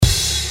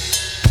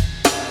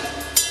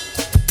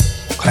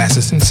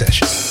Classes in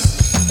session.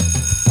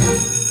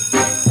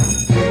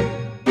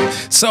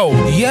 So,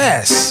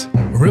 yes,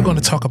 we're going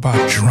to talk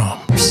about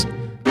drums.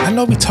 I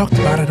know we talked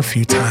about it a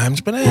few times,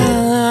 but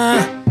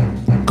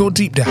go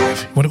deep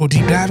dive. You want to go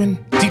deep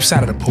diving? Deep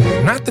side of the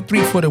pool. Not the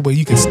 3-footer where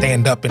you can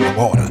stand up in the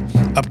water,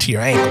 up to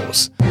your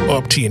ankles or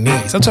up to your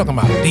knees. I'm talking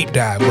about deep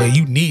dive where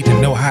you need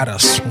to know how to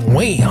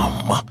swim.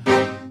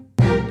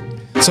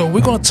 So what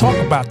we're going to talk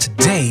about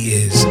today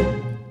is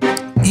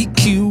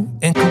EQ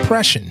and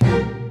compression.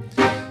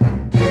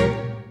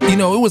 You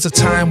know, it was a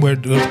time where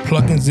those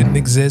plugins didn't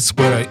exist,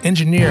 where an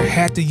engineer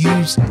had to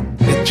use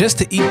just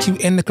the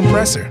EQ and the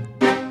compressor.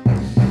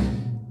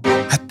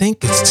 I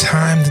think it's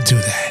time to do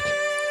that.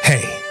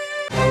 Hey,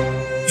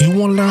 you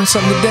want to learn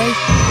something today?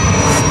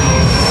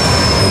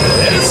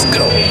 Let's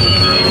go.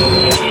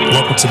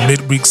 Welcome to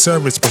Midweek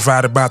Service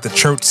provided by the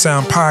Church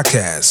Sound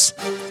Podcast.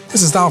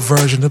 This is our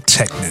version of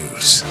tech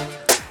news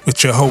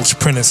with your host,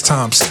 Prentiss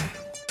Thompson.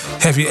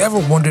 Have you ever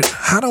wondered,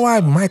 how do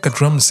I mic a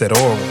drum set,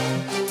 or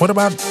what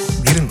about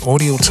getting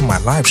audio to my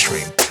live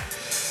stream?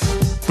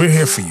 We're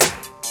here for you.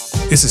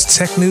 This is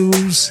tech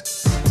news,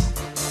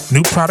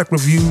 new product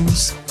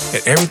reviews,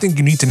 and everything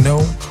you need to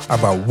know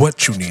about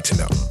what you need to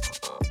know.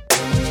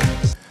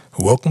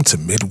 Welcome to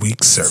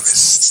Midweek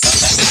Service.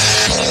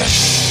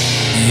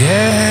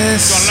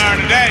 Yes. We're gonna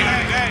learn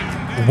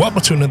today.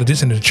 Welcome to another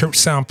edition of the Church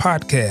Sound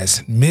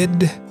Podcast,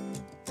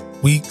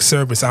 Midweek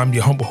Service. I'm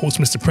your humble host,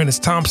 Mr. Prentiss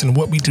Thompson.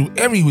 What we do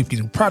every week, we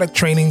do product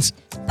trainings,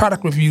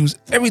 product reviews,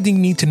 everything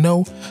you need to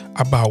know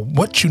about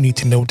what you need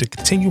to know to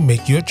continue to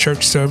make your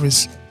church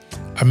service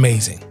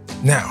amazing.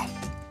 Now,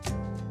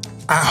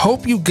 I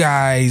hope you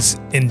guys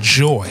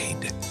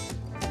enjoyed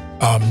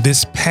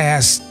this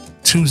past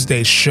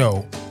Tuesday's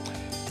show,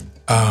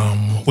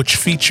 which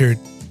featured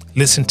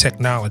Listen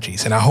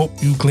Technologies, and I hope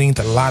you gleaned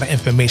a lot of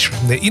information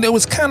from there. You know,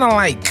 it's kind of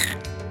like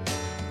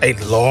a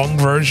long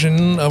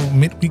version of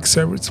Midweek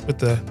Service with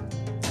the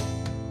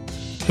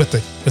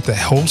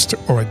host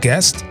or a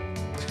guest.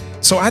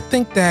 So I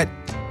think that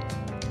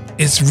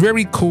it's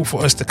very cool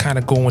for us to kind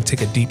of go and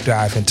take a deep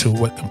dive into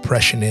what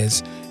compression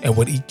is and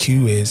what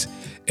EQ is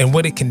and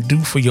what it can do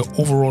for your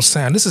overall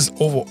sound. This is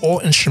overall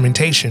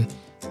instrumentation,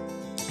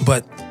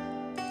 but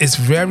it's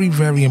very,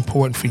 very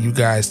important for you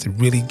guys to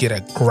really get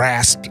a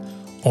grasp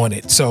on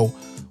it. So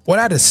what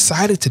I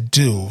decided to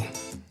do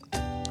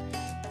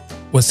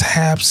was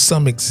have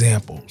some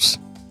examples.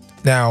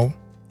 Now,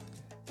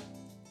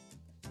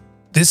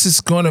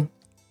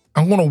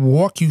 I'm going to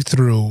walk you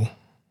through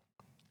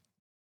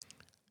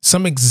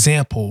some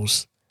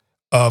examples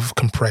of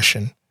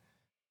compression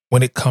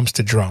when it comes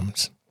to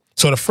drums.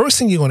 So the first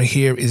thing you're going to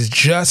hear is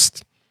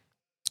just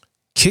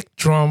kick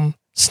drum,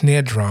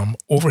 snare drum,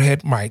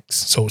 overhead mics.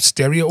 So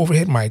stereo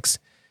overhead mics,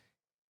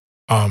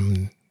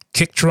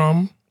 kick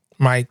drum,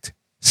 mic'd,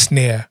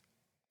 snare,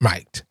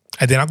 mic'd.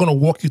 And then I'm going to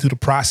walk you through the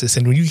process.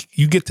 And when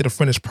you get to the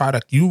finished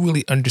product, you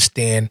really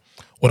understand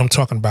what I'm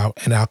talking about.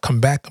 And I'll come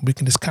back and we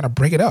can just kind of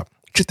break it up.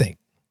 What you think?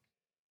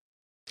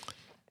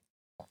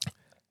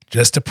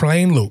 Just a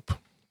plain loop.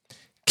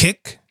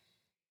 Kick,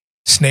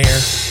 snare,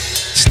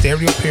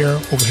 stereo pair,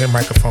 overhead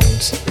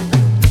microphones.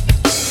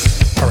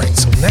 All right,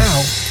 so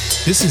now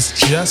this is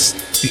just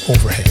the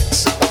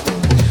overheads.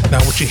 Now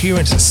what you're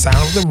hearing is the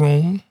sound of the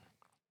room.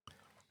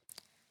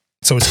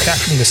 So it's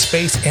capturing the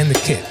space and the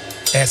kit.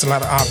 Adds a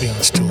lot of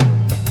ambiance to it.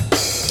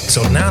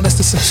 So now let's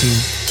listen to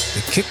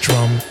the kick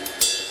drum,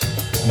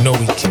 no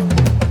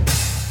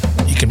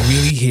EQ. You can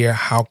really hear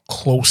how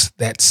close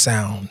that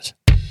sounds.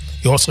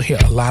 You also hear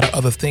a lot of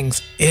other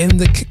things in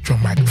the kick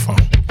drum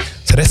microphone.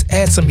 So let's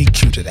add some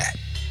EQ to that.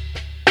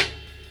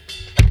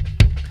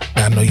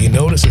 Now I know you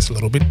notice it's a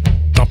little bit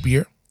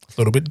thumpier, a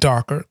little bit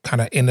darker,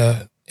 kind of in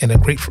a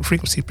great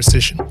frequency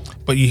precision,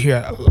 but you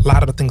hear a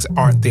lot of the things that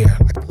aren't there,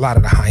 like a lot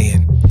of the high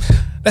end.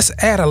 Let's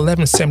add a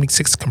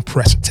 1176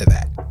 compressor to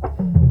that.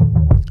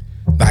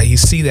 Now you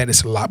see that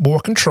it's a lot more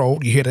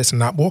controlled. You hear that it's a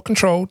lot more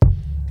controlled,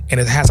 and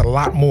it has a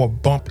lot more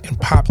bump and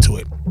pop to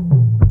it.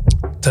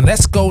 So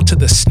let's go to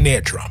the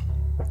snare drum.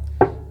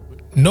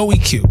 No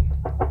EQ.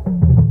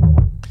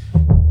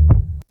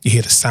 You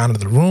hear the sound of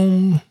the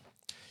room.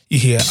 You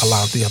hear a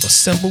lot of the other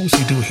cymbals.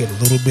 You do hear a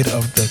little bit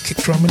of the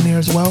kick drum in there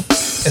as well.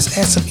 Let's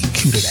add some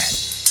EQ to that.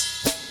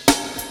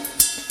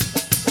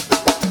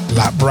 A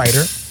lot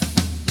brighter,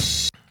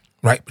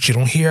 right? But you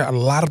don't hear a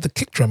lot of the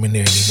kick drum in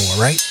there anymore,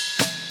 right?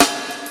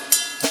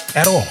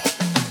 At all.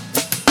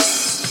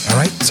 All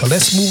right, so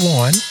let's move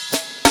on.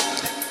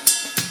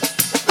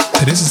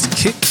 So this is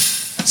kick,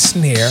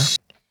 snare,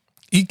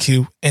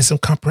 EQ, and some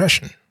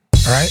compression,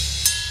 all right?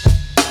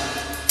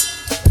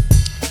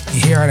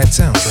 You hear how that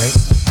sounds, right?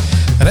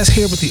 Now let's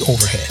hear with the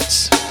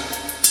overheads.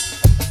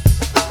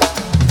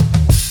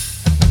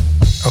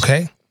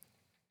 Okay?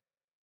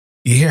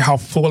 You hear how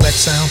full that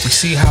sounds? You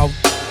see how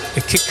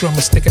the kick drum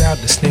is sticking out,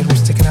 the snare drum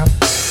is sticking out?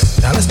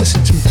 Now let's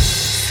listen to the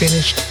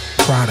finished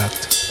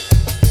product.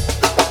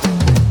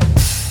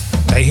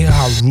 Now you hear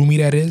how roomy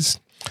that is?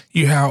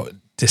 You hear how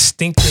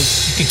distinctive,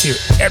 you can hear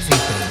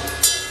everything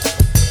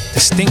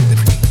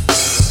distinctively.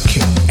 You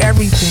can hear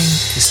everything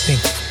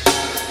distinctively.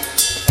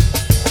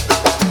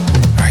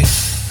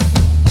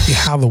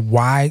 how the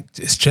wide,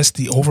 it's just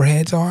the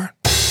overheads are?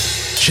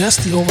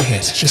 Just the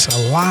overheads. It's just a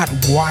lot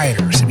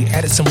wider. So we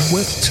added some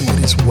width to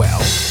it as well.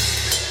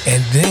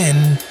 And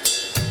then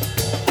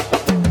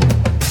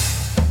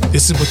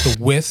this is with the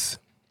width,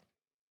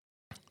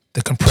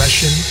 the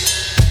compression,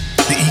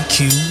 the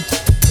EQ.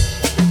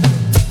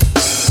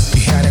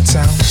 You hear how that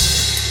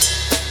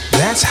sounds?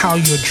 That's how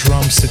your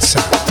drum should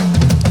sound.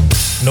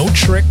 No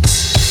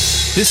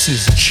tricks. This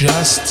is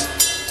just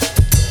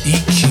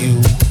EQ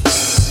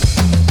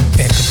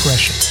and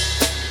compression.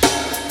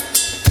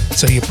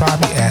 So you're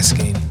probably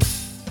asking,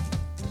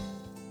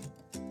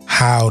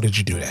 how did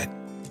you do that?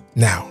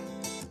 Now,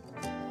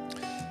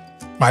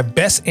 my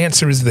best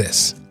answer is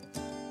this.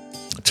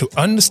 To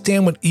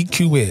understand what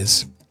EQ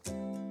is,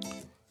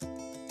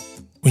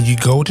 when you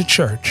go to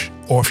church,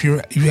 or if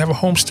you have a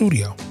home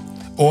studio,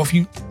 or if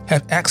you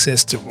have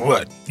access to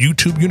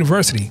YouTube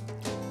University,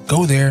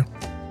 go there,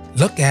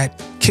 look at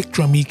kick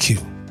drum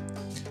EQ,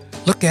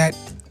 look at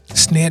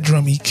snare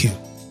drum EQ,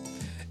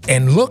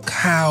 and look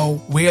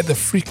where the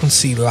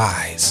frequency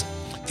lies.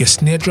 Your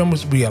snare drum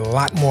will be a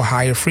lot more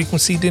higher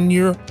frequency than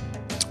your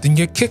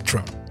kick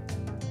drum.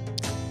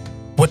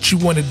 What you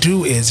want to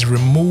do is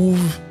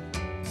remove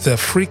the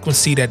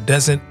frequency that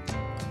doesn't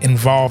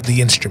involve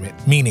the instrument,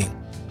 meaning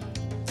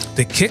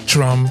the kick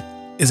drum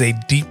is a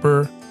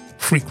deeper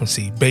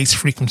frequency, bass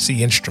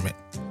frequency instrument.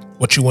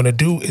 What you want to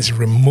do is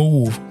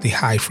remove the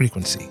high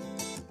frequency.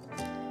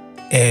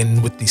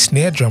 And with the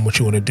snare drum, what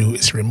you want to do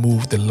is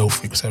remove the low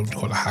frequency, what we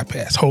call a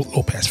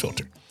low pass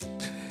filter.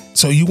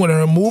 So you want to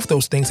remove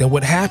those things, and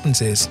what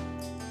happens is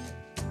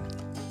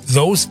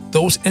those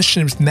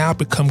instruments now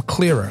become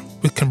clearer.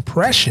 With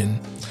compression,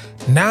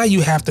 now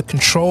you have the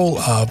control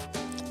of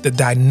the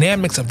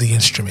dynamics of the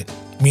instrument,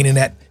 meaning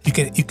that you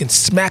can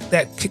smack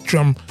that kick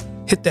drum,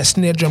 hit that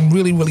snare drum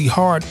really, really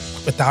hard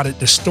without it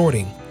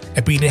distorting,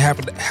 and being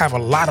able to have a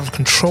lot of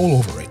control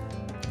over it.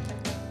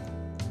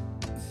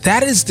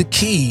 That is the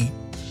key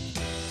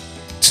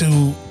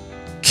to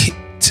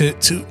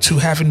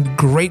having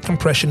great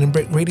compression and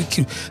great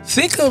EQ.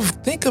 Think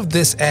of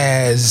this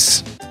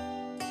as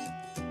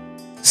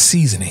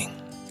seasoning,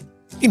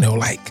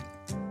 like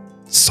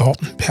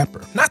salt and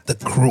pepper. Not the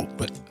group,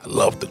 but I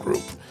love the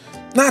group.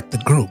 Not the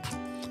group,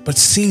 but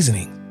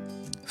seasoning.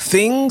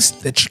 Things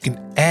that you can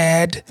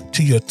add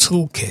to your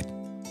toolkit.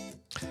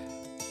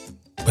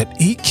 But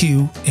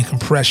EQ and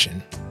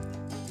compression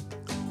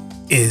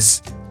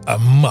is a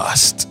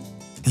must.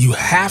 You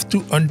have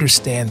to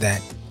understand that,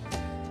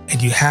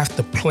 and you have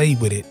to play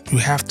with it. You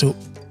have to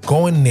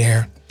go in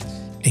there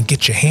and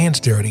get your hands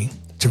dirty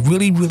to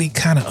really, really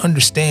kind of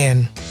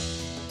understand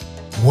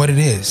what it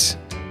is.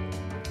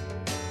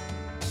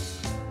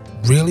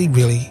 Really,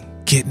 really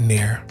get in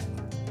there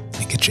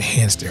and get your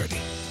hands dirty.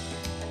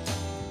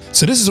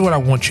 So this is what I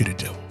want you to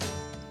do.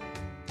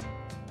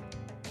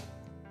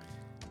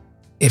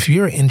 If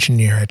you're an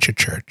engineer at your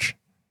church,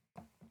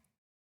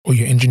 or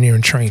you're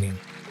engineering training,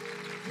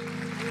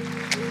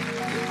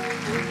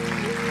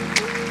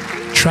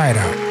 try it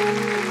out.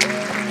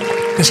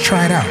 Just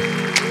try it out.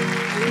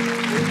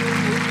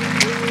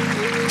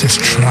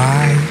 Just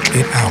try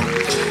it out.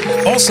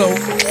 Also,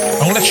 I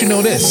want to let you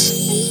know this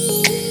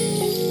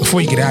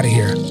before you get out of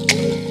here.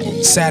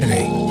 This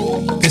Saturday,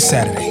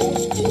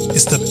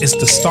 it's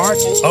the start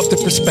of The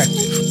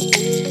Perspective.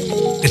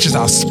 It's just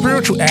our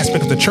spiritual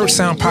aspect of the Church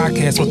Sound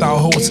podcast with our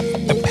host,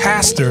 the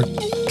pastor,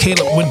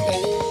 Caleb Windley.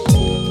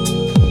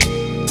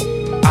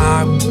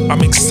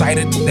 I'm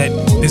excited that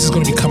this is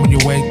going to be coming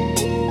your way.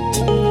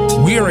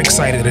 We are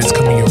excited that it's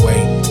coming your way.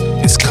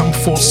 It's come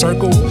full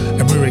circle,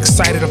 and we're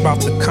excited about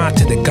the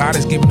content that God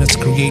has given us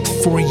to create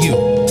for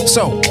you.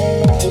 So,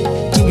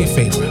 do me a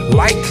favor.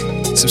 Like,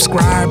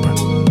 subscribe,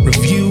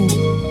 review,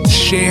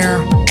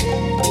 share,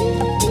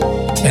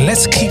 and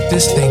let's keep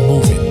this thing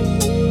moving.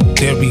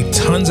 There'll be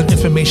tons of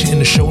information in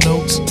the show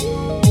notes.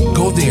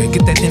 Go there,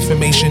 get that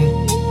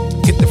information.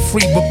 Get the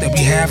free book that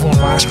we have on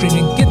live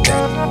streaming. Get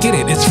that. Get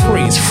it. It's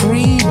free. It's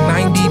free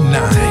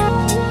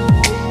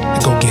 $99.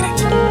 And go get it.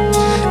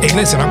 Hey,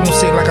 listen, I'm going to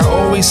say it like I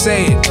always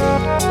say it.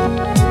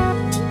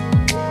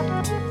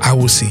 I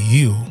will see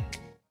you